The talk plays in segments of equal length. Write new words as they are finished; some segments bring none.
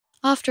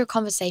After a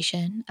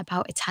conversation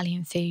about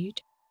Italian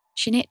food,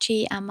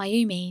 Shinichi and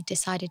Mayumi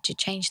decided to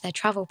change their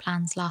travel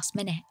plans last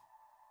minute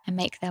and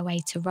make their way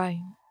to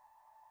Rome.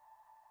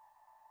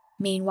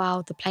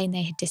 Meanwhile, the plane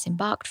they had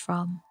disembarked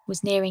from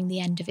was nearing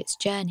the end of its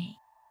journey.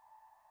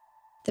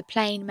 The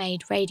plane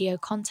made radio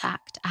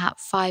contact at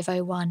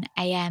 5:01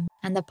 a.m.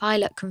 and the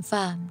pilot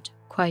confirmed,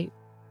 quote,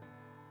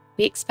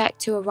 "We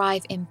expect to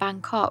arrive in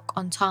Bangkok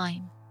on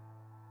time.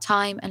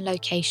 Time and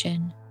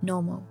location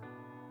normal."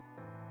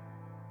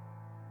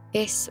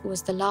 This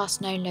was the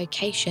last known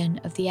location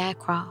of the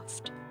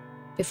aircraft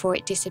before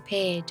it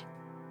disappeared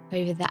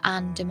over the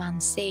Andaman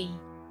Sea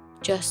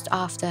just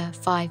after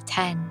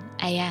 5:10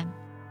 a.m.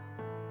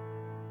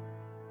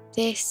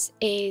 This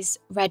is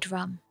Red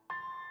Rum,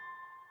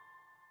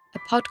 a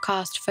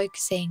podcast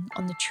focusing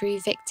on the true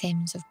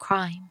victims of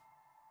crime.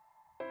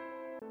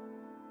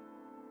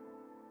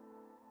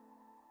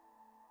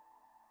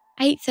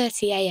 At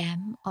 8:30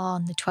 a.m.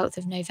 on the 12th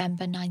of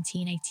November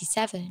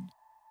 1987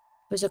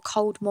 was a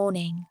cold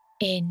morning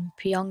in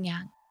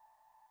Pyongyang.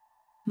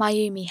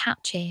 Mayumi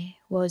Hatchir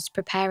was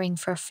preparing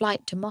for a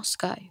flight to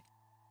Moscow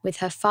with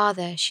her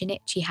father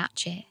Shinichi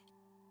Hatchir.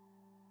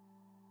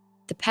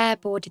 The pair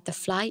boarded the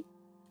flight,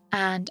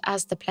 and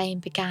as the plane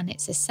began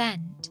its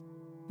ascent,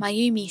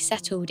 Mayumi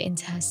settled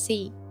into her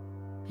seat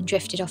and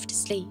drifted off to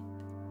sleep.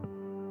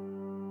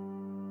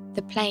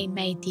 The plane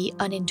made the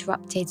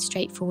uninterrupted,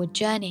 straightforward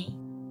journey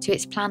to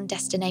its planned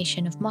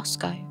destination of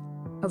Moscow,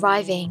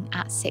 arriving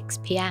at 6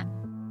 p.m.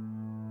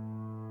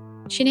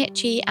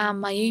 Shinichi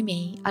and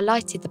Mayumi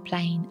alighted the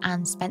plane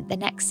and spent the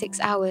next 6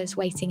 hours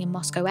waiting in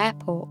Moscow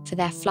airport for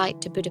their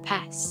flight to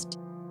Budapest.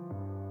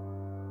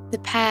 The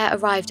pair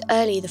arrived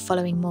early the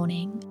following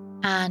morning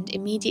and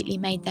immediately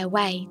made their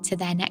way to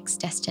their next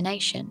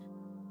destination.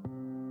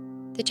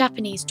 The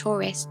Japanese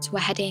tourists were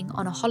heading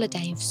on a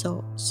holiday of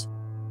sorts.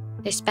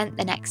 They spent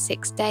the next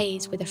 6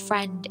 days with a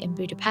friend in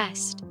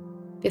Budapest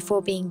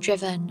before being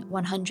driven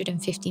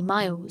 150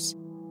 miles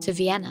to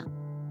Vienna.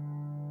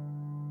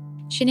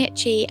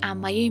 Shinichi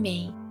and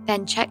Mayumi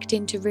then checked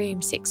into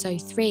room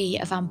 603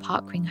 of Am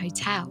Park Ring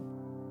Hotel.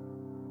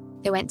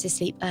 They went to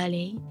sleep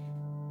early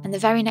and the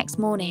very next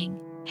morning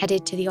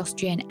headed to the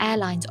Austrian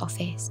Airlines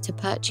office to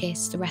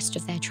purchase the rest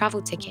of their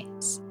travel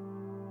tickets.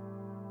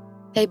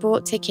 They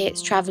bought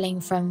tickets travelling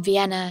from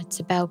Vienna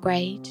to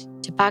Belgrade,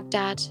 to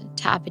Baghdad,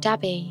 to Abu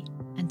Dhabi,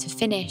 and to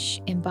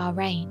finish in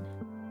Bahrain.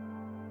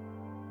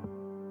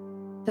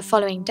 The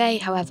following day,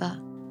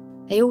 however,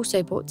 they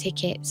also bought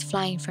tickets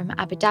flying from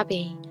Abu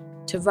Dhabi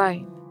to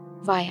Rome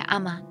via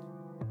Amman.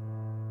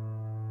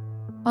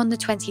 On the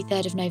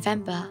 23rd of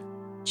November,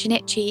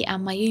 Shinichi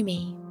and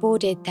Mayumi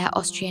boarded their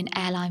Austrian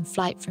airline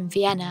flight from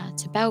Vienna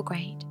to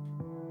Belgrade,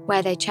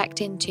 where they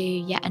checked into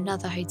yet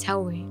another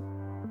hotel room.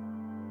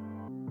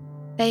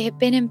 They had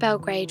been in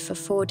Belgrade for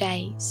 4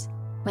 days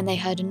when they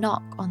heard a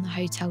knock on the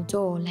hotel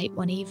door late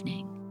one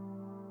evening.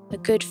 A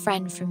good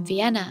friend from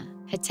Vienna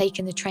had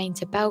taken the train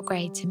to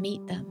Belgrade to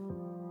meet them.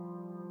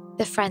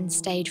 The friend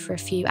stayed for a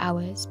few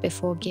hours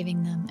before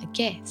giving them a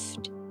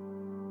gift: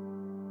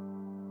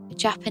 a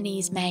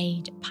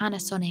Japanese-made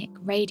Panasonic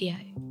radio,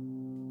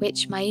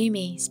 which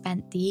Mayumi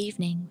spent the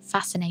evening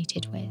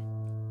fascinated with.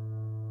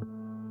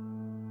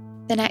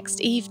 The next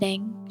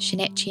evening,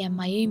 Shinichi and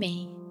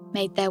Mayumi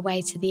made their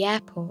way to the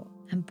airport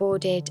and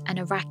boarded an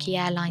Iraqi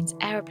Airlines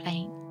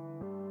aeroplane.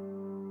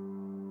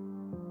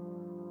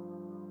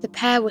 The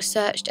pair were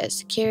searched at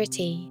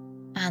security,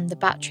 and the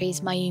batteries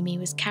Mayumi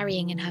was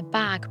carrying in her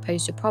bag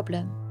posed a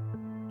problem,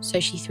 so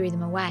she threw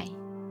them away.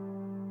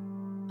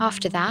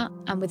 After that,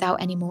 and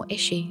without any more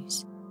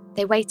issues,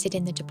 they waited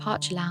in the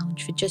departure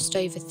lounge for just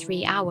over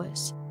 3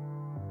 hours,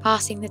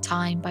 passing the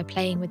time by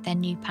playing with their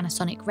new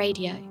Panasonic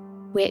radio,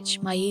 which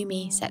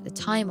Mayumi set the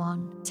time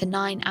on to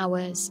 9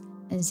 hours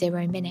and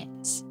 0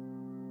 minutes.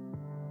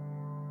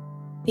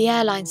 The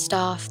airline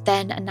staff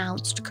then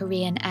announced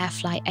Korean Air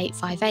Flight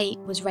 858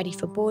 was ready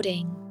for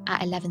boarding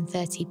at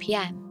 11:30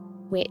 p.m,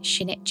 which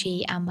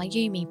Shinichi and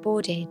Mayumi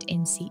boarded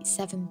in seats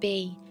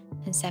 7B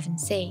and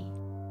 7C.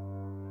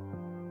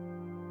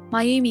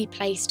 Mayumi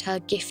placed her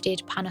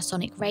gifted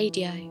Panasonic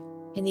radio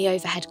in the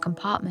overhead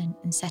compartment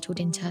and settled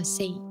into her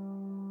seat.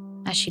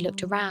 As she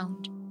looked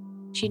around,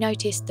 she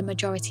noticed the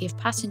majority of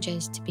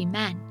passengers to be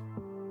men,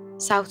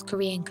 South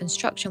Korean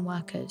construction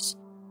workers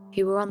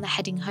who were on the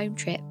heading home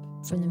trip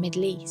from the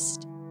Middle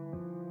East.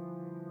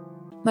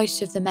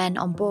 Most of the men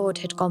on board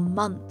had gone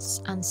months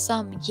and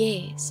some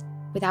years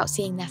without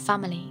seeing their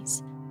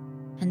families,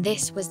 and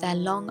this was their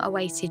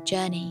long-awaited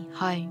journey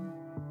home.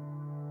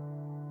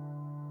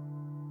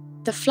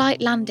 The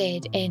flight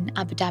landed in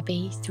Abu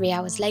Dhabi 3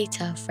 hours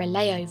later for a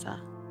layover,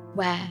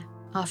 where,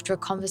 after a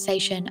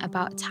conversation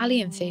about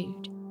Italian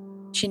food,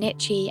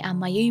 Shinichi and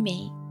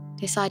Mayumi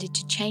decided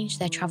to change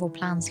their travel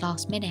plans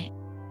last minute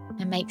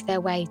and make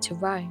their way to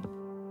Rome.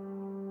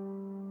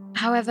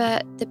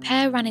 However, the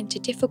pair ran into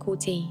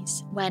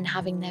difficulties when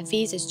having their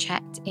visas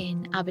checked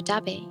in Abu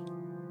Dhabi,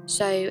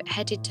 so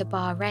headed to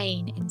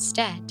Bahrain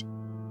instead,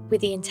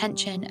 with the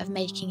intention of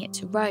making it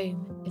to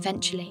Rome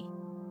eventually.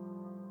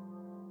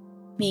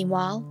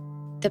 Meanwhile,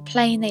 The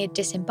plane they had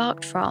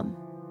disembarked from,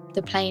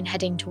 the plane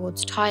heading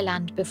towards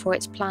Thailand before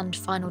its planned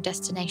final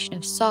destination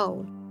of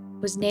Seoul,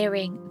 was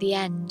nearing the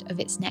end of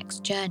its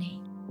next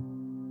journey.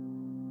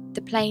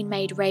 The plane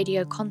made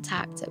radio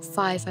contact at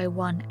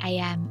 5:01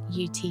 a.m.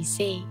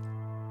 UTC,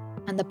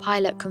 and the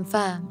pilot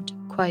confirmed,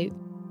 quote,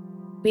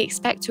 "We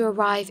expect to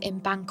arrive in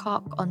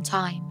Bangkok on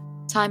time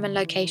and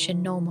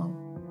location normal."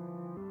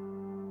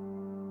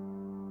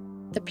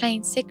 The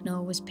plane's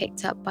signal was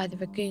picked up by the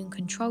Rangoon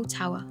control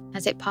tower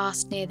as it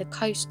passed near the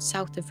coast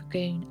south of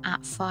Rangoon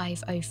at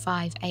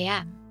 5:05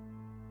 a.m.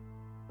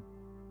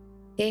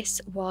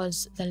 This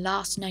was the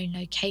last known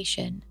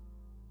location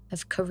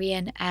of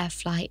Korean Air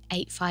Flight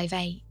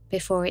 858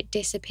 before it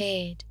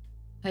disappeared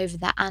over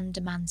the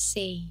Andaman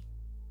Sea.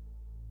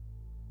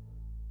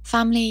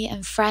 Family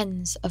and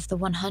friends of the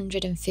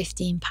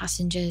 115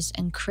 passengers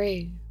and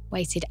crew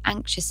waited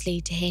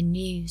anxiously to hear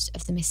news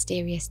of the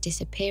mysterious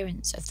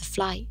disappearance of the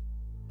flight,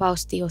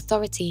 whilst the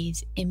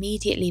authorities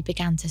immediately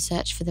began to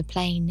search for the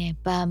plane near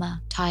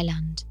Burma,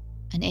 Thailand,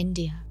 and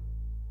India.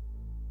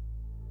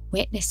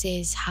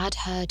 Witnesses had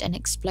heard an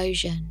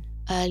explosion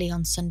early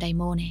on Sunday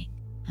morning,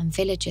 and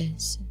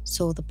villagers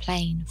saw the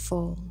plane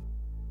fall.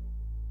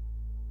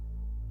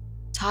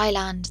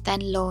 Thailand then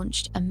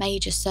launched a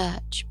major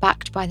search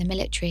backed by the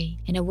military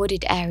in a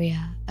wooded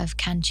area of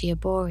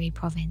Kanchanaburi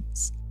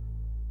province.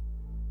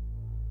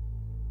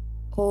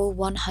 All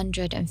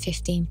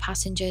 115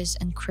 passengers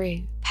and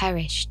crew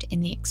perished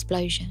in the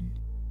explosion.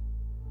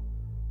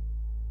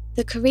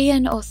 The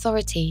Korean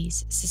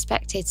authorities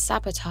suspected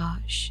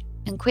sabotage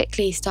and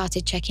quickly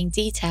started checking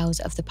details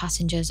of the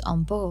passengers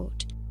on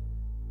board,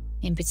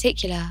 in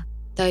particular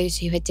those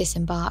who had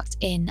disembarked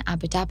in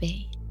Abu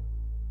Dhabi.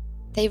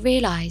 They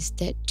realised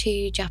that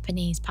 2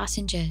 Japanese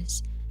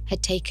passengers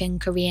had taken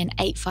Korean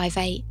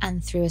 858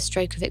 and, through a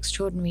stroke of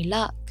extraordinary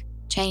luck,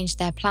 changed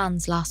their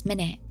plans last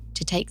minute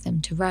to take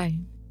them to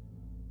Rome.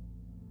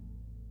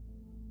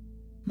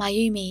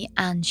 Mayumi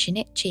and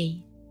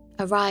Shinichi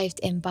arrived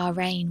in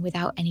Bahrain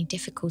without any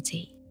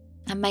difficulty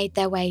and made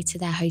their way to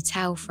their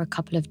hotel for a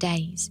couple of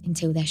days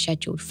until their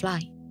scheduled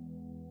flight.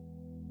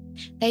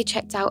 They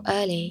checked out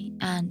early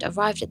and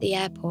arrived at the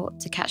airport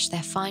to catch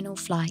their final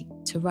flight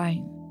to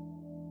Rome.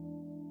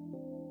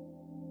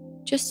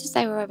 Just as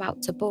they were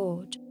about to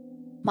board,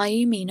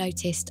 Mayumi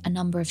noticed a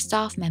number of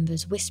staff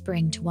members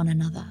whispering to one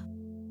another,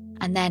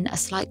 and then a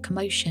slight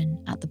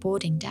commotion at the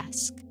boarding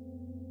desk.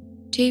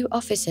 2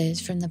 officers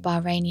from the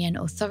Bahrainian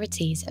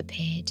authorities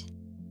appeared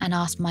and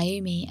asked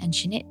Mayumi and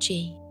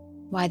Shinichi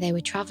why they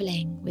were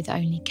travelling with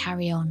only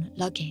carry-on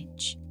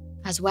luggage,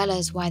 as well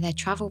as why their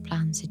travel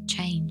plans had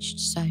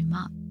changed so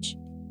much.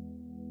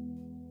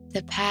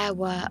 The pair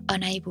were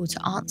unable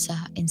to answer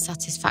in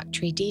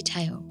satisfactory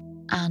detail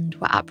and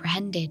were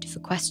apprehended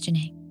for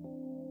questioning.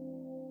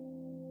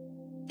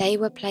 They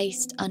were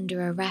placed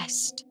under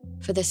arrest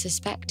for the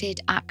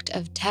suspected act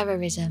of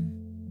terrorism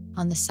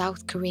on the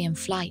South Korean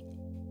flight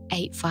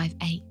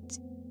 858.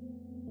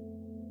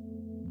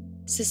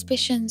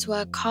 Suspicions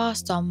were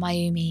cast on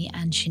Mayumi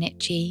and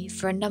Shinichi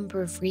for a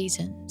number of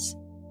reasons.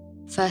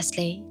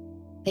 Firstly,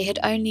 they had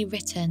only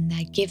written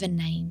their given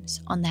names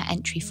on their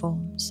entry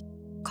forms,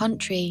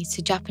 contrary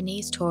to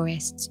Japanese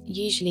tourists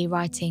usually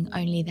writing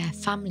only their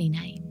family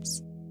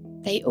names.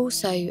 They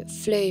also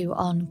flew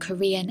on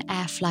Korean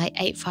Air Flight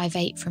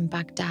 858 from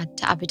Baghdad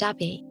to Abu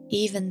Dhabi,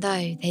 even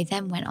though they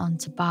then went on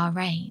to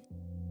Bahrain.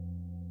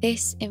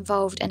 This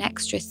involved an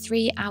extra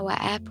 3-hour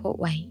airport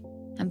wait,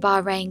 and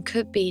Bahrain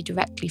could be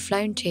directly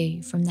flown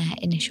to from their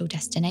initial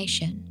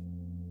destination.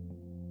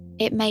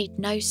 It made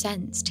no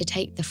sense to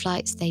take the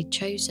flights they'd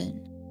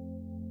chosen.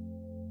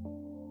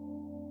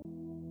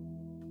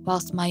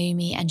 Whilst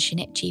Mayumi and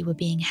Shinichi were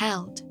being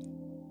held,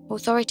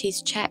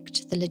 authorities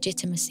checked the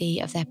legitimacy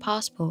of their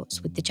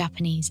passports with the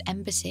Japanese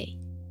embassy.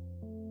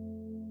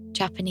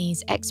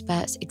 Japanese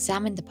experts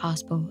examined the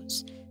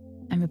passports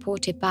and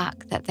reported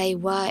back that they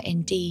were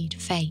indeed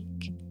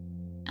fake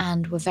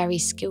and were very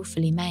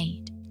skillfully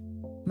made,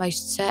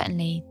 most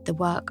certainly the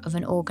work of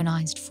an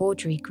organised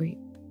forgery group.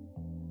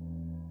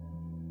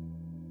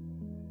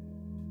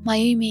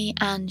 Mayumi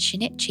and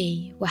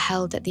Shinichi were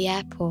held at the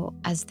airport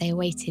as they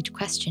awaited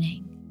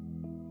questioning.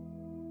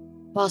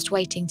 Whilst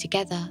waiting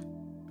together,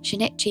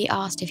 Shinichi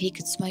asked if he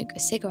could smoke a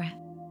cigarette.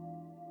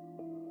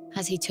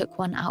 As he took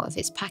one out of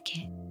its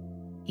packet,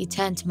 he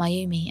turned to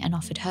Mayumi and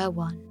offered her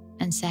one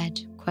and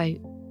said, quote,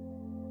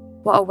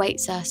 "What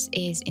awaits us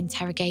is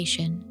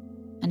interrogation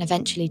and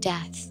eventually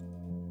death.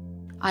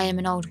 I am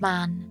an old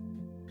man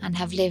and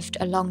have lived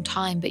a long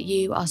time, but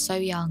you are so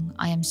young,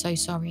 I am so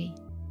sorry."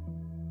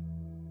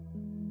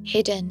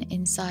 Hidden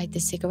inside the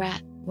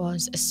cigarette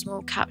was a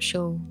small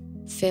capsule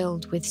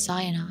filled with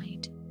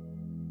cyanide.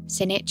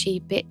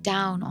 Shinichi bit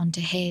down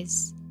onto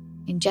his,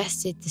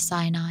 ingested the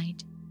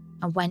cyanide,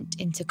 and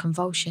went into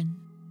convulsion.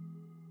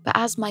 But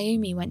as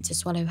Mayumi went to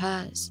swallow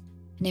hers,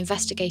 an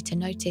investigator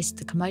noticed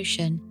the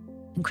commotion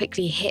and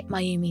quickly hit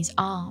Mayumi's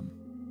arm,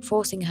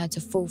 forcing her to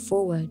fall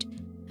forward,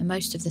 and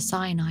most of the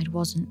cyanide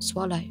wasn't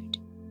swallowed.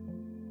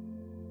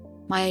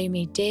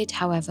 Mayumi did,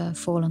 however,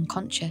 fall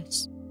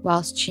unconscious,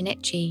 whilst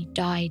Shinichi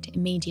died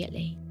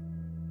immediately.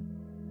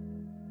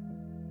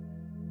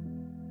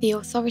 The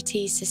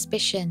authorities'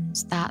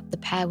 suspicions that the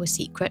pair were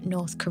secret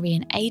North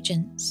Korean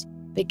agents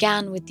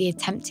began with the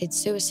attempted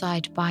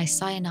suicide by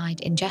cyanide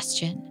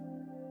ingestion,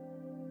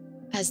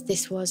 as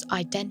this was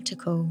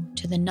identical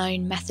to the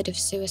known method of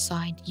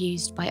suicide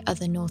used by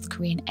other North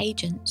Korean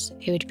agents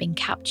who had been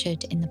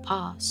captured in the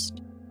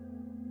past.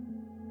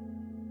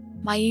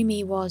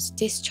 Mayumi was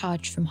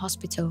discharged from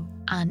hospital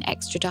and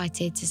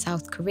extradited to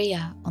South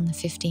Korea on the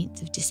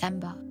 15th of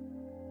December.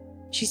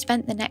 She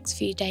spent the next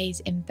few days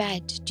in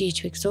bed due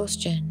to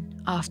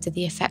exhaustion after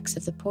the effects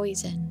of the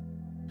poison,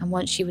 and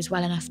once she was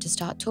well enough to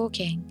start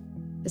talking,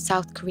 the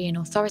South Korean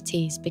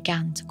authorities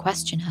began to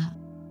question her.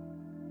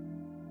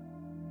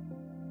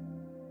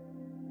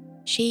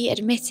 She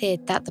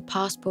admitted that the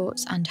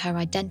passports and her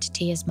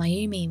identity as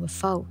Mayumi were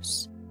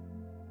false.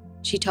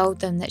 She told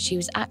them that she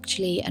was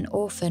actually an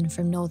orphan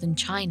from northern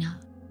China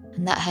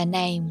and that her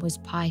name was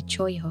Pai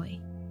Choihoi.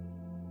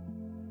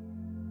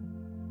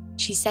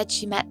 She said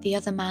she met the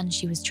other man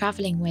she was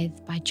travelling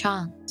with by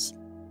chance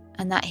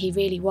and that he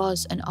really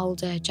was an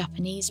older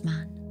Japanese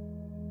man.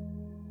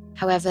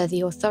 However,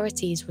 the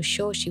authorities were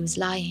sure she was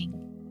lying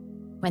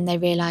when they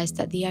realised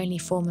that the only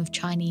form of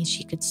Chinese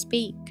she could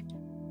speak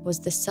was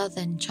the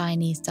southern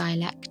Chinese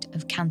dialect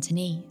of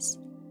Cantonese.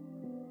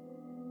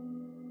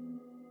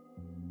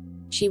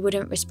 She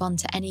wouldn't respond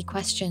to any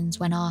questions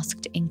when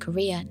asked in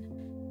Korean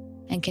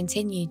and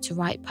continued to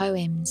write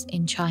poems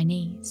in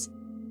Chinese.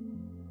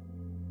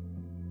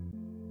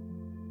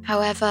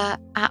 However,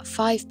 at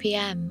 5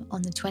 p.m.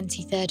 on the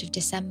 23rd of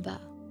December,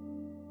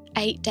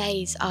 8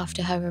 days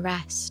after her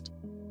arrest,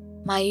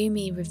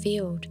 Mayumi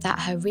revealed that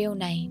her real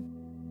name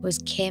was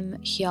Kim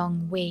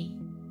Hyung-wee,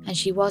 and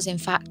she was in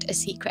fact a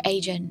secret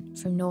agent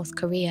from North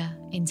Korea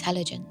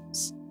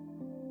intelligence.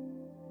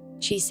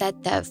 She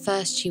said that at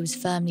first she was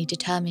firmly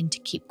determined to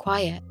keep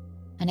quiet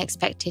and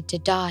expected to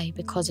die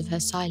because of her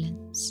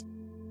silence.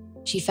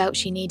 She felt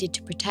she needed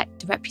to protect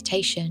the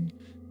reputation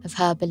of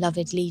her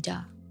beloved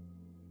leader.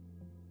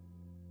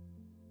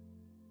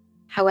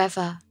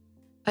 However,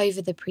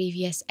 over the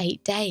previous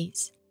 8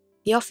 days,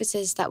 the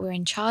officers that were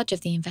in charge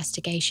of the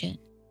investigation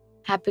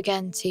had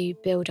begun to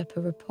build up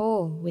a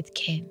rapport with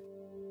Kim.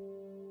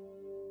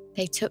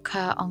 They took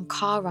her on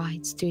car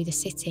rides through the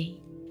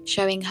city,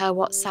 showing her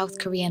what South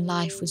Korean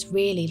life was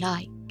really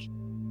like.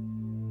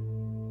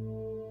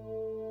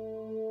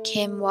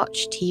 Kim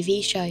watched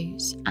TV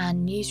shows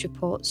and news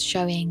reports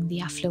showing the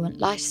affluent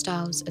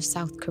lifestyles of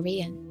South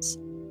Koreans,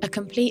 a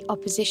complete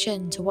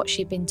opposition to what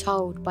she'd been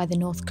told by the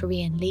North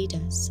Korean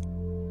leaders.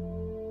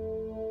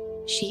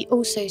 She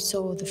also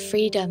saw the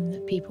freedom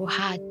that people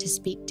had to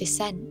speak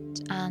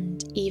dissent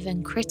and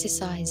even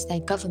criticise their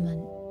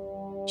government.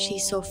 She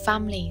saw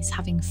families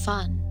having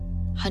fun,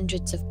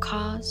 hundreds of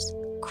cars,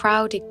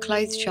 crowded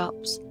clothes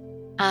shops,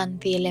 and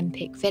the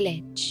Olympic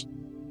Village.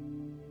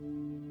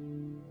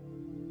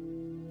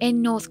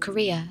 In North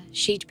Korea,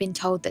 she'd been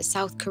told that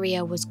South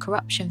Korea was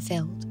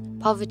corruption-filled,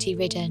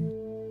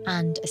 poverty-ridden,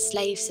 and a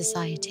slave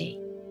society.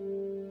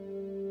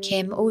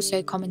 Kim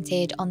also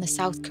commented on the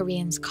South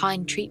Koreans'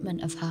 kind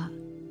treatment of her,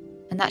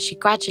 and that she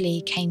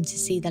gradually came to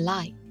see the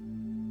light.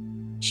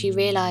 She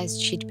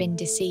realised she'd been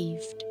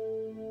deceived.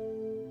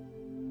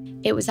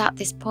 It was at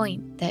this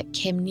point that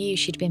Kim knew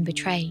she'd been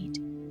betrayed,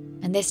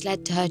 and this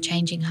led to her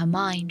changing her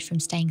mind from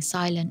staying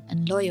silent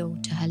and loyal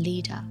to her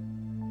leader.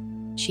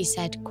 She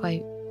said,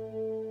 quote,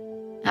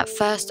 "At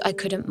first I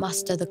couldn't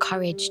muster the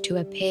courage to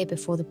appear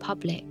before the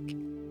public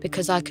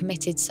because I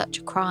committed such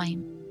a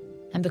crime,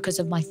 and because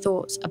of my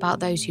thoughts about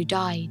those who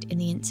died in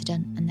the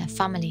incident and their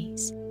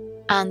families,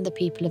 and the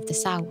people of the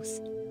South,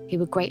 who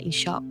were greatly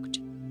shocked.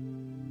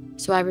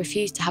 So I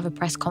refused to have a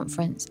press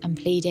conference and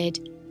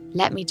pleaded,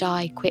 'Let me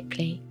die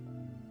quickly.'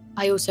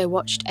 I also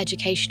watched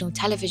educational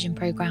television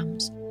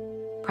programs,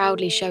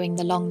 proudly showing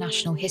the long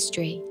national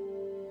history.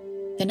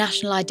 The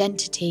national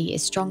identity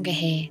is stronger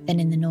here than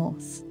in the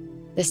North.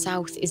 The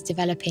South is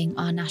developing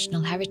our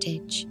national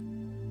heritage.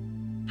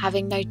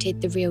 Having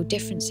noted the real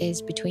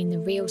differences between the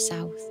real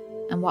South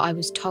and what I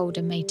was told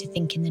and made to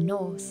think in the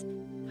North,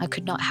 I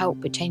could not help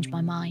but change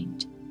my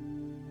mind.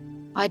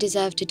 I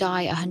deserved to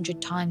die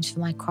 100 times for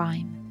my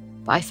crime,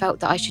 but I felt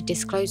that I should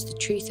disclose the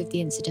truth of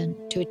the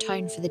incident to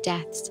atone for the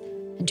deaths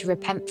and to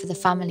repent for the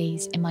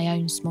families in my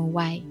own small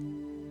way.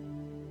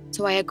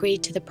 So I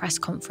agreed to the press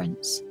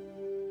conference.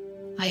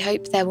 I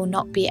hope there will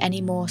not be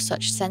any more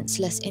such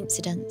senseless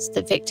incidents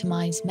that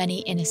victimise many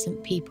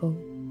innocent people."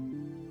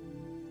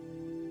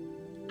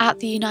 At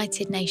the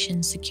United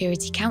Nations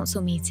Security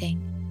Council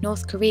meeting,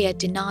 North Korea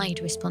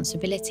denied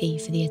responsibility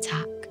for the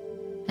attack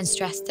and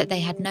stressed that they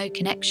had no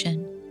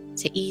connection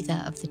to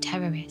either of the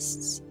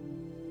terrorists.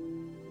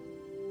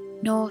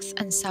 North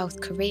and South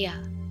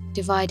Korea,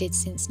 divided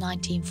since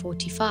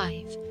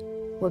 1945,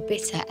 were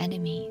bitter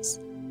enemies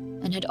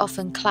and had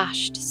often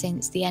clashed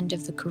since the end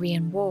of the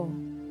Korean War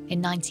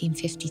in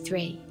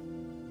 1953.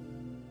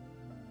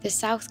 The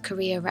South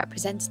Korea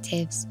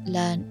representatives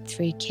learnt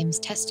through Kim's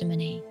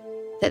testimony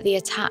that the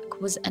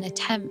attack was an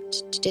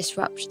attempt to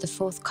disrupt the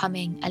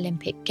forthcoming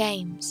Olympic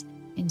Games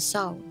in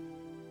Seoul.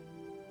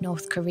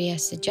 North Korea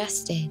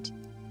suggested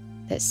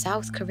that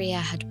South Korea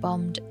had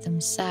bombed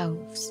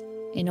themselves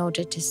in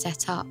order to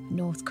set up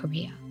North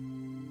Korea.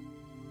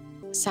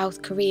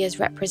 South Korea's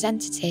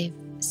representative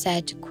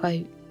said,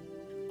 quote,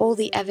 "All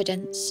the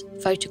evidence,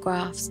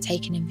 photographs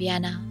taken in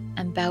Vienna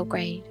and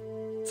Belgrade,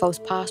 false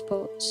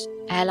passports,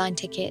 airline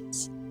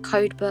tickets,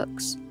 code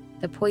books,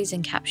 the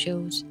poison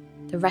capsules,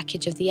 the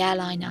wreckage of the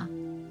airliner,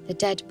 the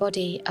dead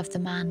body of the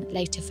man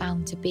later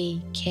found to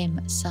be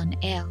Kim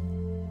Sun-il,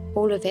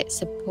 all of it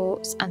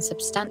supports and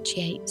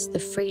substantiates the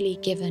freely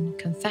given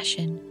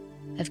confession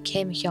of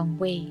Kim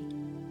Hyung-wee,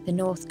 the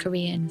North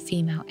Korean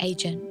female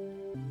agent.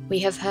 We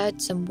have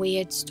heard some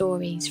weird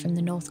stories from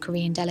the North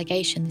Korean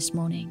delegation this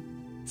morning.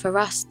 For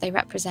us, they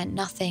represent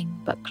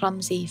nothing but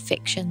clumsy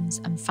fictions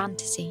and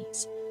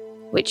fantasies,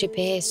 which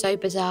appear so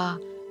bizarre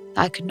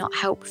that I could not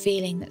help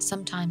feeling that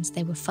sometimes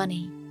they were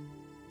funny,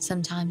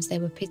 sometimes they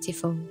were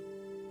pitiful."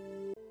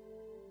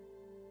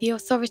 The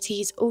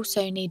authorities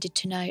also needed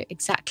to know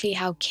exactly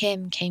how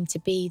Kim came to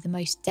be the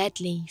most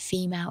deadly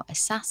female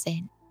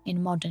assassin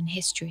in modern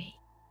history.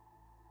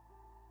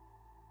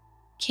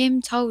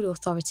 Kim told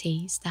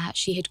authorities that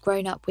she had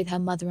grown up with her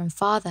mother and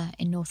father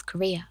in North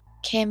Korea.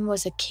 Kim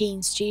was a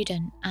keen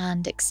student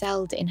and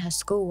excelled in her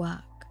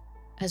schoolwork,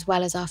 as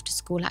well as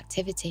after-school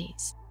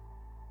activities.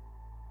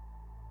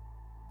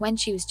 When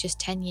she was just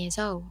 10 years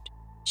old,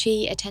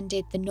 she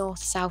attended the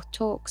North-South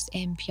talks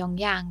in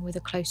Pyongyang with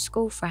a close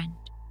school friend,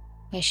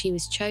 where she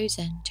was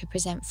chosen to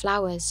present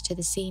flowers to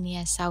the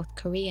senior South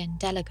Korean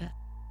delegate.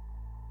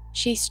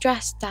 She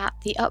stressed that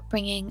the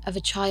upbringing of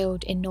a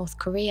child in North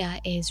Korea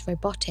is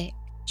robotic.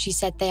 She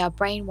said they are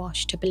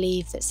brainwashed to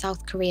believe that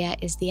South Korea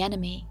is the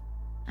enemy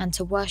and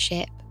to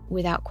worship,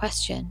 without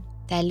question,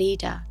 their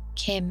leader,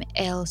 Kim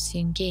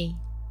Il-sung-gi,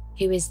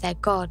 who is their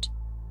god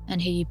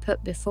and who you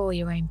put before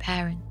your own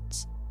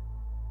parents.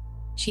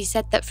 She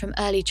said that from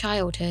early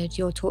childhood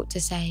you're taught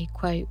to say,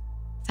 quote,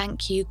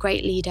 "Thank you,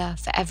 great leader,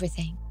 for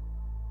everything.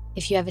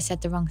 If you ever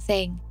said the wrong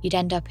thing, you'd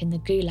end up in the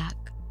gulag."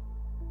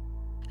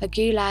 A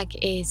gulag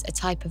is a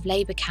type of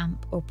labour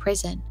camp or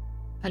prison.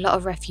 A lot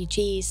of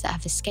refugees that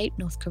have escaped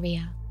North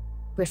Korea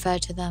refer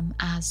to them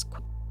as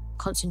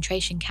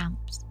concentration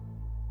camps.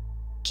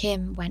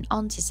 Kim went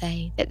on to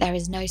say that there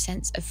is no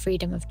sense of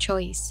freedom of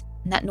choice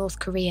and that North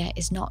Korea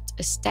is not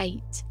a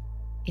state,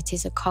 it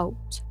is a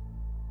cult.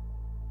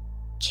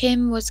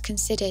 Kim was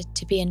considered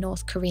to be a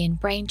North Korean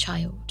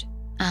brainchild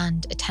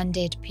and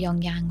attended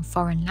Pyongyang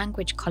Foreign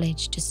Language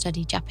College to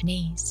study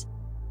Japanese.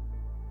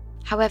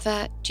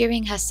 However,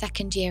 during her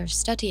second year of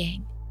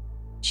studying,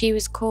 she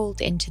was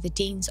called into the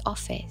dean's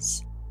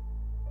office.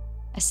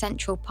 A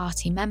Central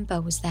Party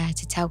member was there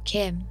to tell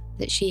Kim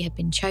that she had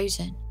been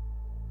chosen.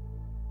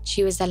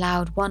 She was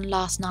allowed one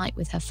last night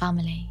with her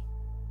family.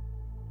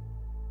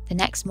 The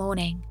next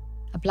morning,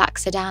 a black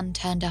sedan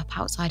turned up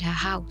outside her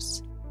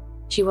house.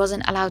 She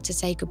wasn't allowed to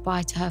say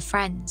goodbye to her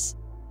friends.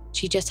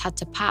 She just had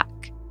to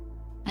pack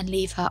and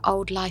leave her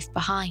old life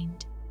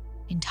behind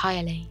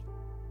entirely.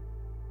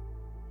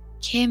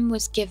 Kim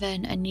was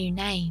given a new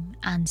name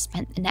and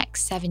spent the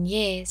next 7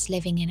 years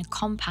living in a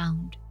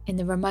compound in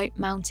the remote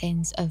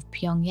mountains of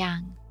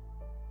Pyongyang.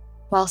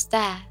 Whilst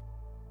there,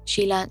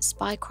 she learnt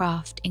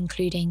spycraft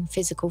including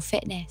physical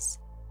fitness,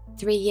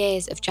 3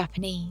 years of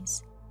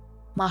Japanese,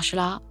 martial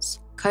arts,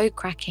 code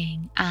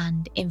cracking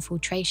and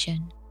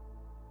infiltration.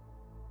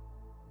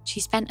 She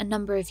spent a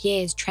number of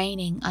years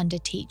training under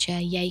teacher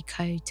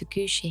Yeiko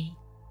Taguchi.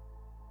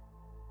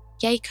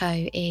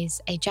 Yeiko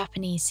is a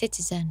Japanese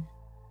citizen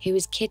who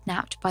was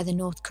kidnapped by the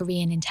North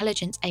Korean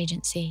intelligence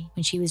agency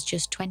when she was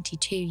just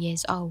 22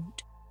 years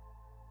old.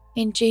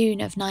 In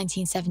June of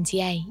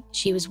 1978,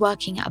 she was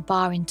working at a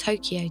bar in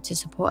Tokyo to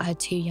support her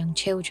 2 young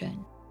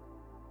children.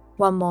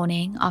 One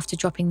morning, after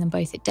dropping them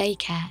both at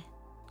daycare,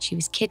 she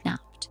was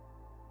kidnapped.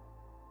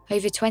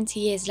 Over 20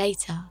 years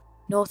later,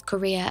 North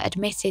Korea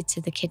admitted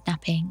to the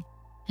kidnapping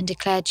and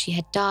declared she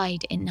had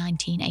died in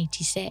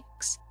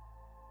 1986.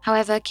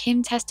 However,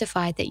 Kim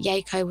testified that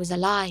Yeiko was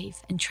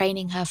alive and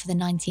training her for the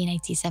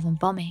 1987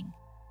 bombing.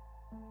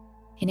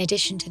 In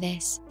addition to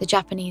this, the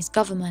Japanese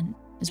government,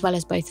 as well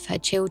as both of her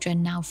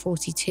children, now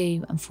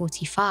 42 and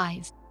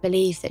 45,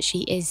 believe that she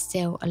is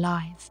still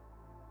alive.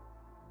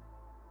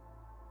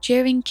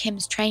 During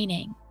Kim's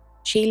training,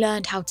 she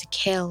learned how to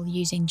kill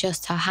using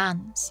just her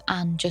hands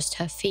and just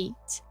her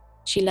feet.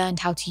 She learned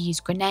how to use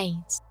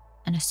grenades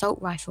and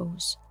assault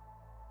rifles.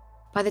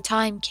 By the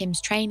time Kim's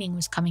training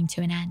was coming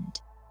to an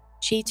end,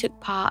 she took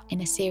part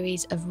in a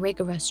series of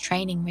rigorous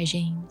training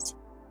regimes.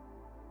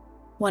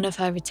 One of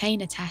her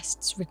retainer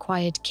tests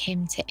required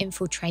Kim to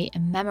infiltrate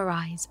and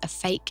memorize a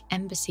fake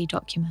embassy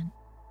document.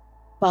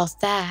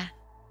 Whilst there,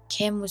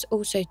 Kim was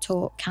also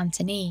taught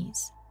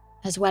Cantonese,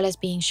 as well as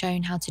being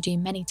shown how to do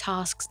many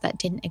tasks that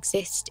didn't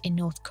exist in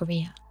North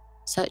Korea,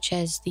 such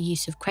as the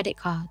use of credit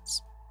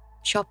cards,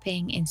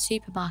 shopping in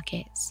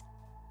supermarkets,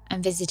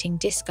 and visiting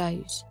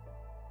discos.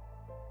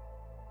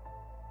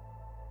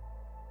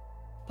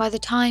 By the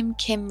time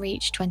Kim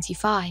reached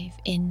 25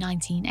 in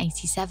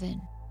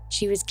 1987,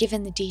 she was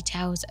given the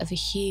details of a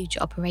huge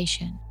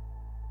operation.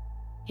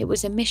 It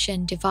was a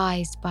mission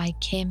devised by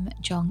Kim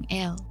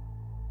Jong-il,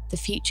 the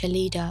future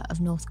leader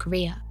of North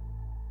Korea.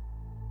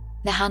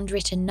 The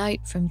handwritten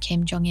note from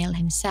Kim Jong-il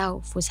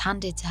himself was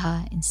handed to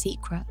her in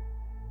secret.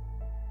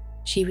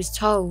 She was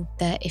told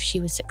that if she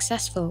was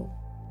successful,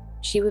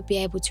 she would be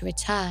able to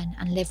return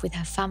and live with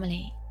her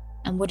family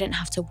and wouldn't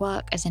have to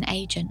work as an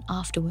agent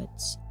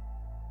afterwards.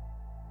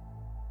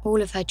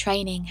 All of her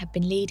training had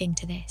been leading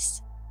to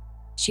this.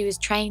 She was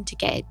trained to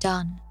get it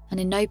done and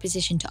in no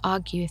position to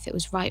argue if it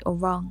was right or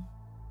wrong.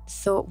 The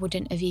thought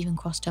wouldn't have even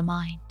crossed her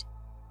mind.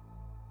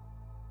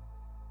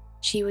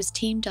 She was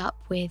teamed up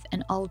with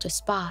an older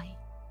spy,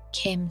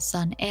 Kim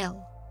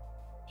Sun-il.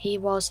 He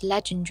was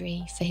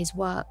legendary for his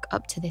work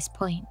up to this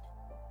point.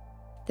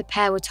 The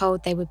pair were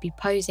told they would be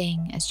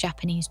posing as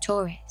Japanese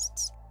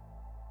tourists.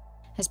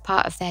 As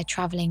part of their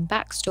travelling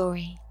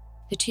backstory,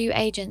 the two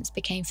agents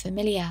became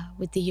familiar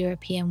with the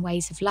European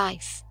ways of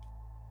life.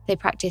 They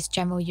practiced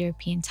general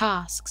European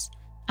tasks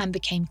and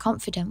became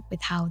confident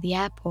with how the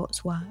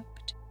airports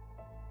worked.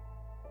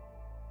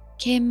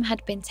 Kim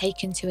had been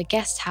taken to a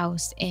guest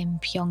house in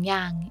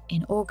Pyongyang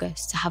in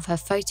August to have her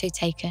photo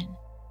taken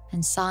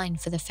and sign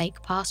for the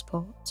fake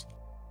passport.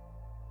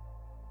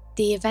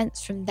 The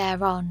events from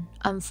there on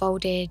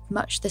unfolded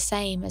much the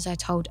same as I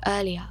told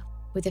earlier,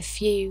 with a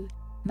few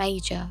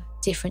major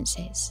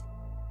differences.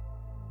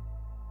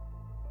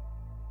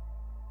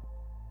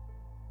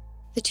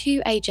 The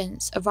two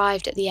agents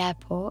arrived at the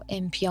airport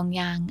in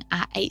Pyongyang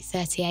at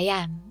 8:30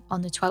 a.m.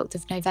 on the 12th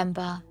of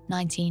November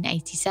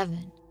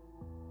 1987.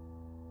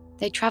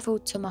 They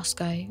travelled to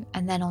Moscow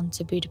and then on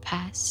to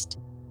Budapest.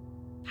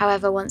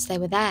 However, once they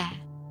were there,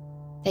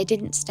 they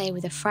didn't stay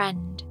with a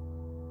friend,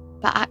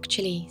 but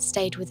actually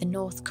stayed with a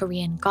North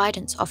Korean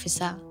guidance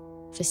officer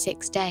for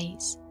 6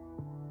 days.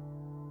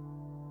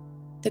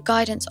 The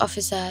guidance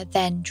officer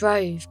then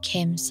drove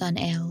Kim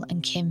Sun-il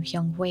and Kim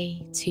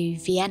Hyung-wee to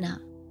Vienna,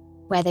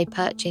 where they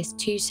purchased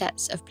 2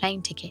 sets of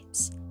plane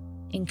tickets,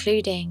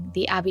 including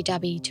the Abu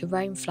Dhabi to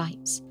Rome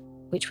flights,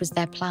 which was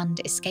their planned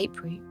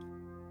escape route.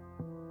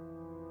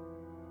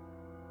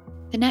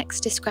 The next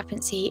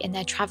discrepancy in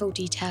their travel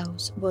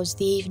details was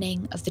the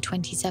evening of the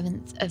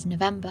 27th of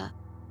November,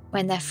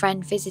 when their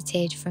friend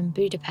visited from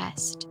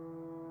Budapest.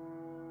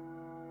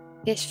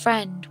 This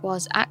friend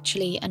was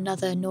actually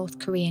another North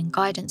Korean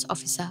guidance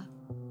officer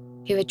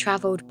who had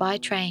travelled by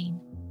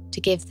train to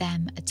give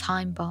them a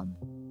time bomb,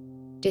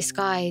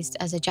 disguised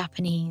as a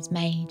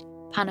Japanese-made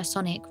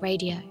Panasonic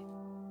radio,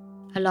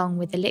 along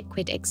with a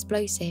liquid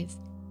explosive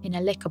in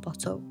a liquor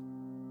bottle.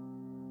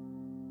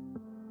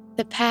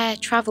 The pair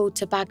travelled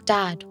to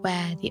Baghdad,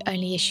 where the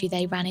only issue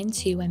they ran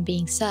into when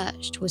being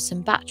searched was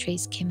some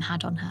batteries Kim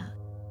had on her.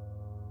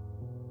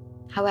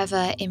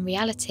 However, in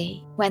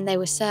reality, when they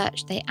were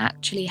searched, they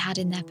actually had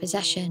in their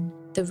possession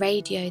the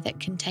radio that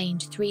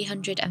contained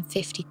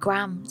 350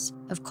 grams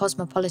of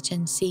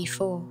Cosmopolitan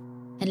C4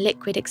 and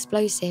liquid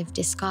explosive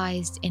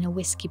disguised in a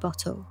whiskey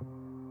bottle,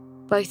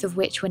 both of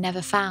which were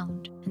never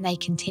found, and they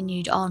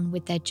continued on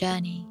with their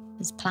journey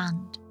as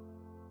planned.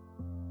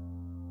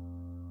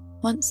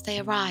 Once they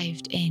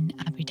arrived in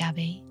Abu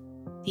Dhabi,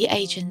 the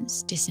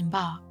agents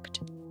disembarked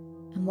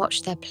and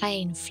watched their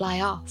plane fly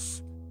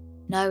off,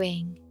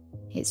 knowing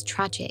its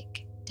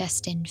tragic,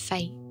 destined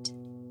fate.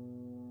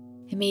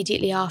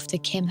 Immediately after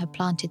Kim had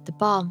planted the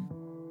bomb,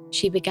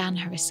 she began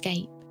her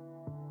escape.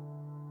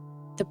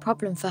 The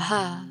problem for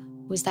her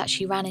was that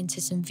she ran into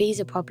some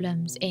visa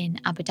problems in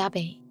Abu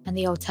Dhabi, and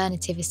the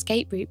alternative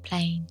escape route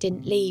plane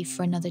didn't leave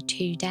for another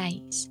 2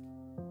 days.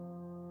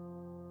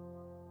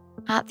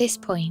 At this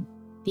point,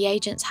 the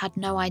agents had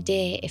no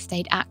idea if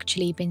they'd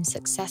actually been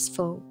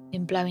successful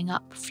in blowing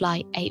up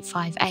Flight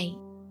 858,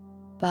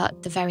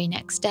 but the very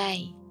next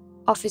day,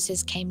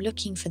 officers came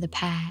looking for the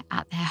pair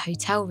at their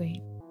hotel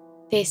room.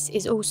 This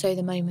is also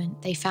the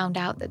moment they found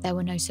out that there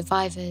were no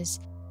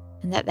survivors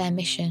and that their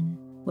mission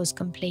was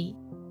complete.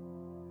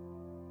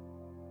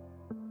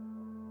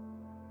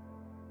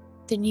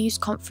 The news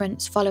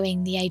conference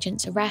following the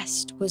agent's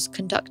arrest was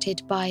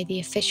conducted by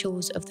the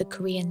officials of the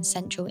Korean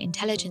Central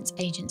Intelligence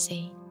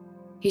Agency,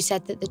 who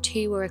said that the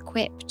two were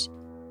equipped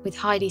with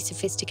highly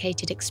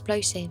sophisticated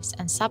explosives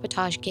and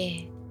sabotage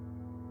gear,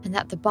 and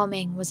that the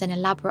bombing was an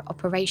elaborate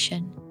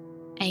operation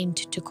aimed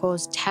to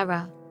cause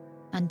terror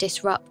and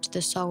disrupt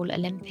the Seoul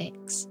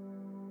Olympics.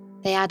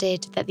 They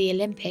added that the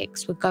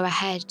Olympics would go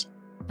ahead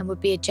and would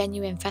be a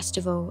genuine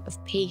festival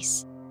of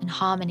peace and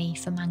harmony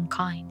for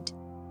mankind.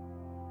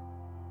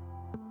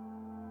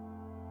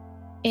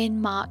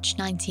 In March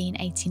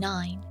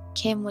 1989,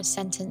 Kim was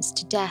sentenced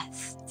to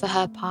death for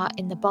her part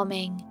in the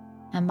bombing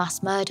and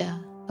mass murder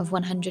of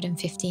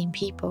 115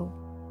 people.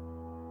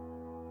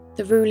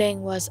 The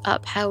ruling was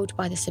upheld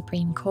by the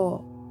Supreme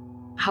Court.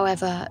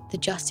 However, the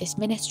Justice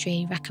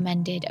Ministry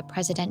recommended a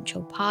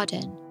presidential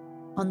pardon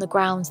on the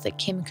grounds that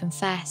Kim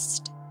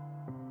confessed.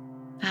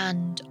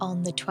 And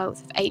on the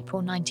 12th of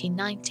April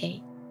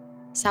 1990,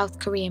 South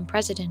Korean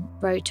President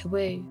Roh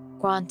Tae-woo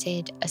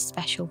granted a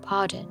special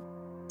pardon,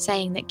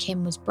 saying that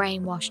Kim was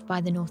brainwashed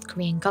by the North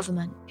Korean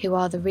government, who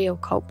are the real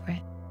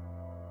culprit.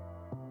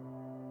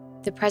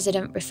 The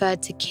president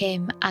referred to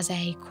Kim as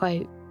a,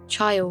 quote,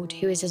 child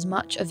who is as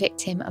much a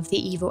victim of the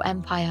evil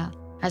empire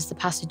as the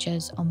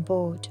passengers on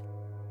board.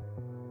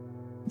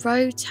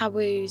 Roh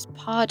Tae-woo's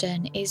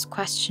pardon is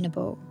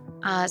questionable,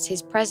 as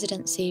his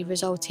presidency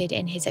resulted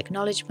in his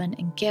acknowledgement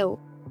and guilt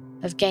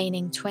of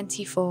gaining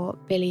 24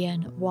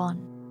 billion won,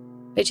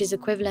 which is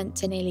equivalent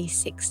to nearly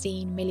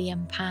 £16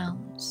 million.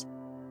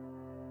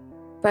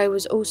 Roh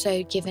was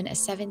also given a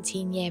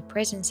 17-year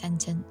prison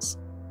sentence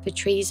for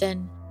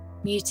treason,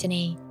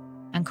 mutiny,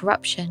 and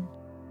corruption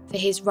for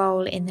his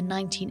role in the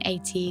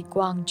 1980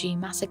 Gwangju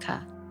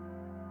massacre,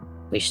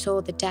 which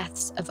saw the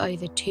deaths of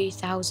over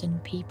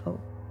 2,000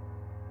 people.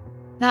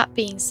 That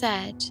being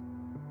said,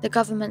 the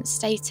government's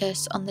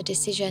status on the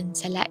decision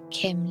to let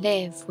Kim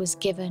live was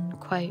given,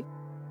 quote,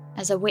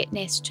 as a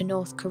witness to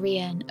North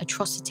Korean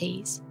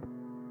atrocities.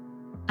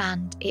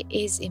 And it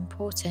is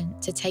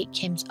important to take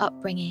Kim's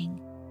upbringing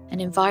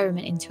and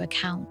environment into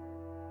account,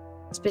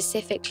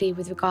 specifically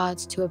with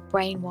regards to a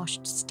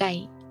brainwashed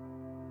state.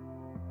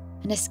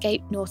 An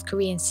escaped North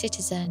Korean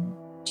citizen,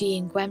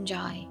 Ji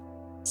Gwemjai,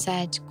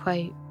 said,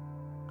 quote,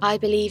 I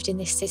believed in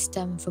this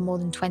system for more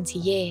than 20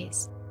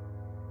 years,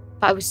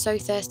 but I was so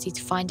thirsty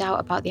to find out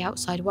about the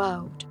outside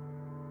world.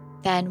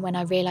 Then, when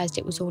I realised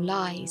it was all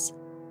lies,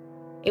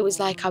 it was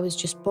like I was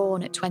just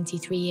born at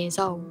 23 years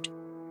old.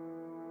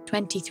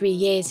 23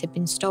 years had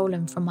been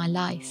stolen from my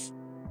life.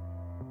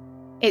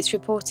 It's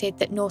reported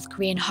that North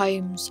Korean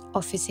homes,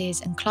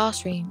 offices and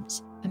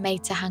classrooms are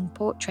made to hang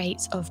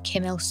portraits of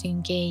Kim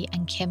Il-sung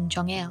and Kim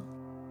Jong-il.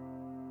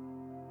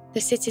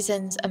 The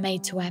citizens are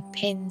made to wear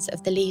pins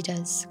of the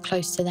leaders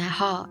close to their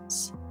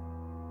hearts.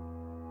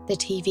 The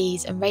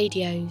TVs and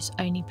radios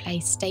only play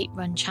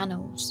state-run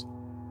channels.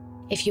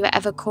 If you are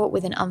ever caught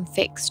with an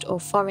unfixed or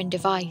foreign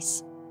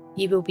device,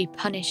 you will be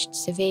punished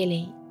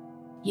severely,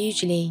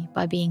 usually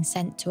by being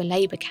sent to a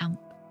labour camp.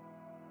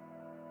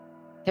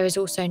 There is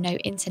also no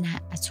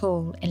internet at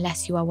all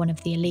unless you are one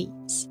of the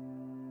elites.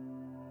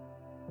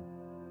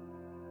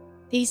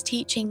 These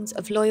teachings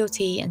of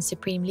loyalty and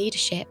supreme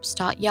leadership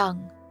start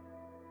young.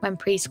 When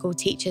preschool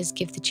teachers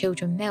give the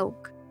children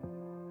milk,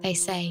 they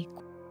say,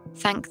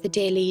 thank the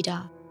dear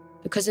leader.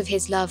 Because of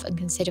his love and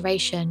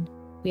consideration,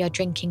 we are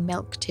drinking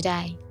milk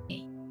today.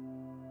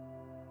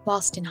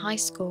 Whilst in high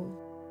school,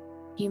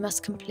 you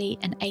must complete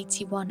an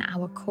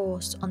 81-hour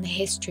course on the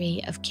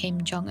history of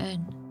Kim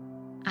Jong-un,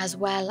 as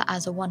well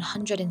as a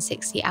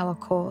 160-hour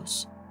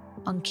course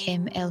on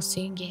Kim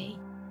Il-sung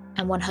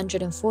and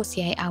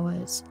 148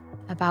 hours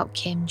about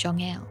Kim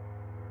Jong-il.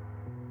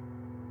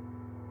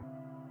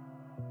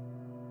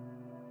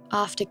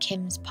 After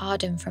Kim's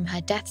pardon from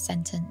her death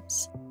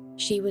sentence,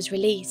 she was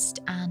released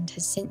and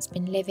has since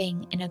been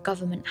living in a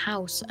government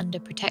house under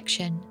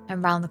protection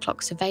and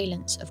round-the-clock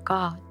surveillance of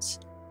guards.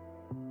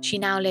 She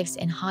now lives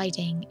in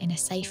hiding in a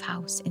safe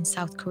house in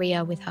South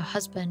Korea with her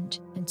husband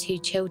and 2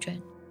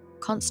 children,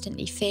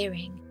 constantly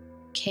fearing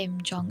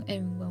Kim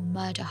Jong-un will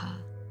murder her.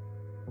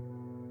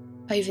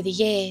 Over the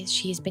years,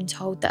 she has been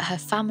told that her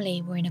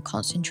family were in a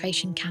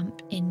concentration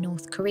camp in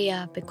North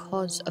Korea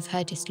because of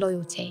her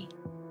disloyalty.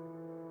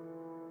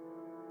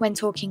 When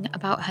talking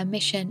about her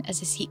mission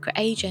as a secret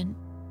agent,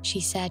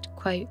 she said,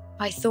 quote,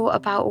 I thought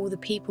about all the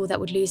people that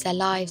would lose their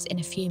lives in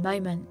a few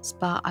moments,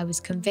 but I was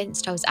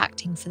convinced I was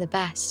acting for the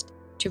best,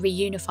 to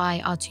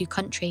reunify our 2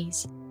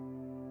 countries.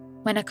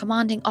 When a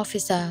commanding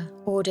officer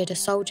ordered a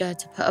soldier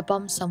to put a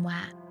bomb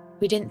somewhere,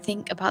 we didn't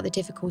think about the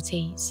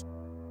difficulties.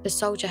 The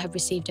soldier had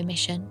received a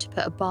mission to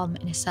put a bomb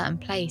in a certain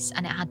place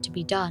and it had to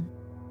be done.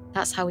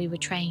 That's how we were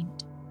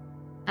trained.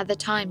 At the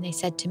time, they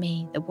said to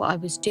me that what I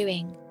was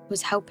doing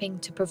was helping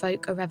to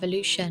provoke a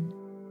revolution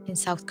in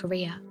South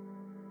Korea,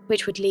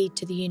 which would lead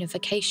to the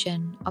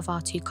unification of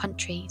our 2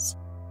 countries.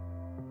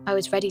 I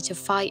was ready to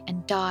fight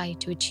and die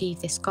to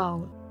achieve this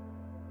goal.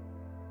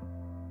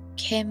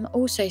 Kim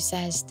also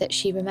says that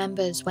she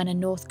remembers when a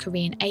North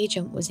Korean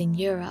agent was in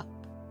Europe.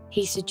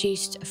 He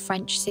seduced a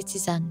French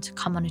citizen to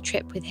come on a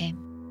trip with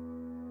him.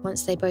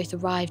 Once they both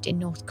arrived in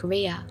North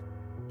Korea,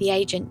 the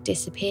agent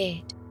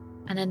disappeared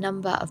and a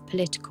number of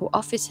political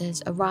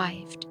officers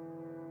arrived.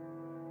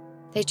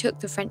 They took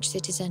the French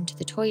citizen to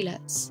the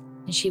toilets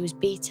and she was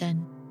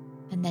beaten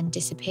and then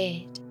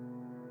disappeared.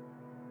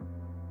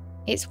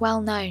 It's well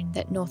known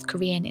that North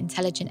Korean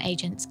intelligence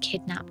agents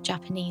kidnap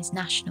Japanese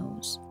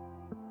nationals,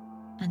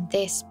 and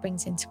this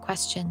brings into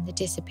question the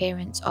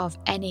disappearance of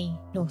any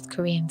North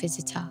Korean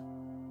visitor.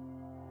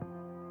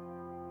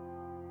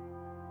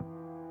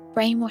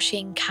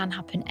 Brainwashing can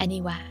happen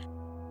anywhere,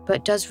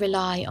 but does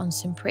rely on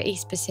some pretty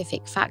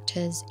specific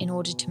factors in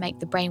order to make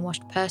the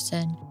brainwashed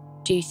person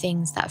do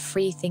things that a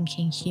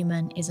free-thinking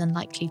human is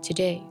unlikely to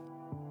do.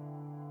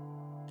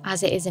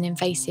 As it is an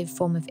invasive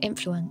form of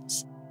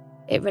influence,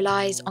 it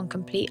relies on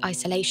complete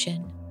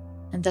isolation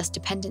and thus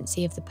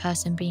dependency of the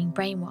person being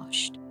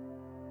brainwashed.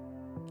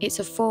 It's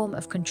a form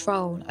of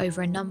control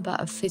over a number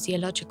of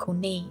physiological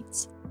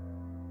needs.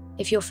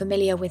 If you're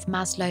familiar with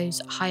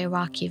Maslow's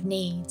hierarchy of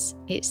needs,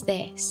 it's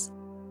this.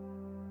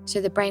 so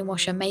the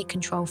brainwasher may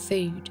control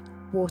food,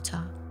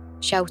 water,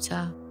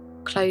 shelter,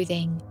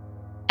 clothing,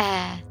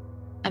 air,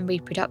 and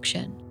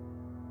reproduction.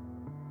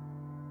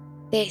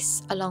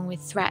 This, along with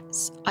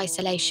threats,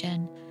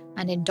 isolation,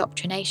 and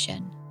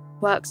indoctrination,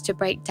 works to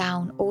break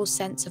down all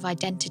sense of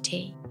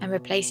identity and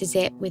replaces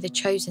it with a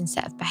chosen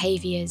set of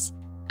behaviours,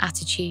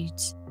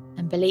 attitudes,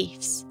 and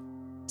beliefs,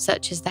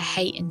 such as the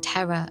hate and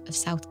terror of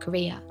South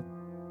Korea.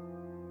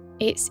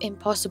 It's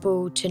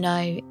impossible to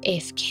know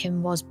if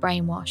Kim was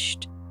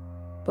brainwashed,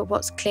 but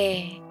what's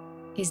clear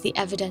is the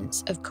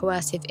evidence of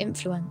coercive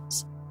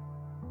influence.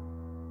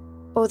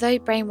 Although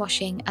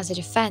brainwashing as a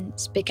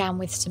defence began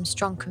with some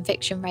strong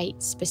conviction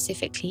rates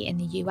specifically in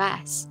the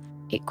US,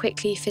 it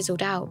quickly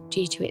fizzled out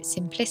due to its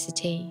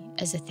simplicity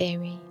as a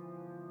theory.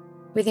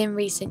 Within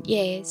recent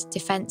years,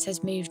 defence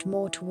has moved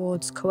more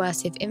towards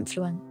coercive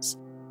influence,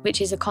 which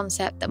is a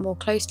concept that more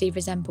closely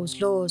resembles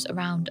laws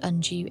around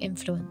undue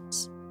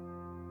influence.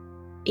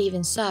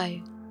 Even so,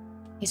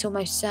 it's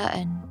almost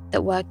certain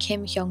that were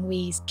Kim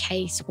Hyung-wee's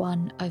case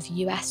one of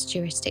US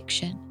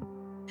jurisdiction,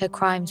 her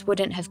crimes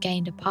wouldn't have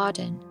gained a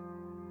pardon.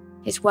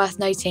 It's worth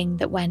noting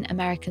that when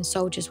American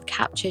soldiers were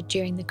captured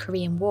during the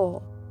Korean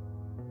War,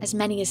 as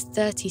many as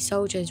 30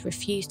 soldiers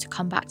refused to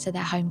come back to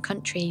their home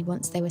country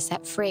once they were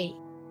set free,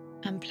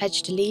 and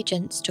pledged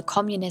allegiance to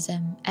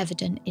communism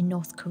evident in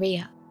North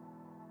Korea.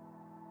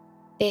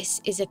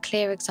 This is a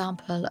clear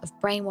example of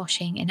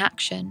brainwashing in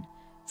action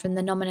from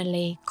the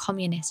nominally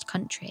communist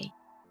country.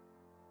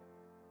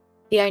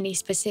 The only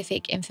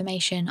specific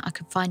information I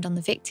could find on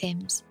the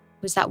victims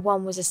was that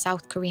one was a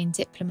South Korean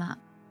diplomat,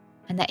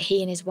 and that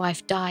he and his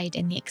wife died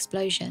in the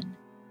explosion.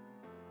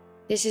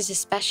 This is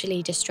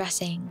especially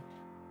distressing,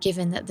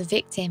 given that the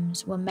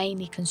victims were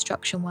mainly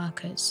construction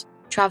workers,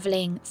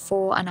 travelling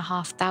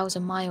 4,500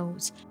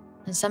 miles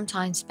and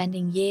sometimes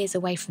spending years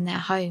away from their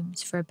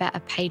homes for a better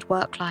paid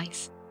work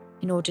life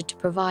in order to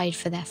provide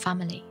for their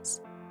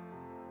families.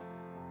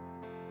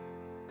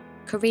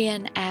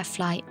 Korean Air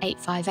Flight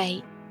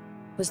 858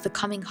 was the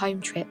coming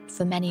home trip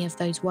for many of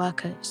those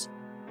workers,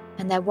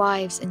 and their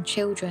wives and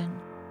children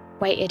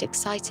waited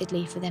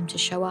excitedly for them to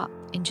show up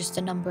in just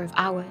a number of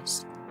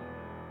hours,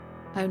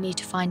 only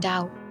to find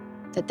out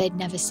that they'd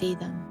never see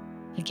them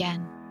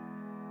again.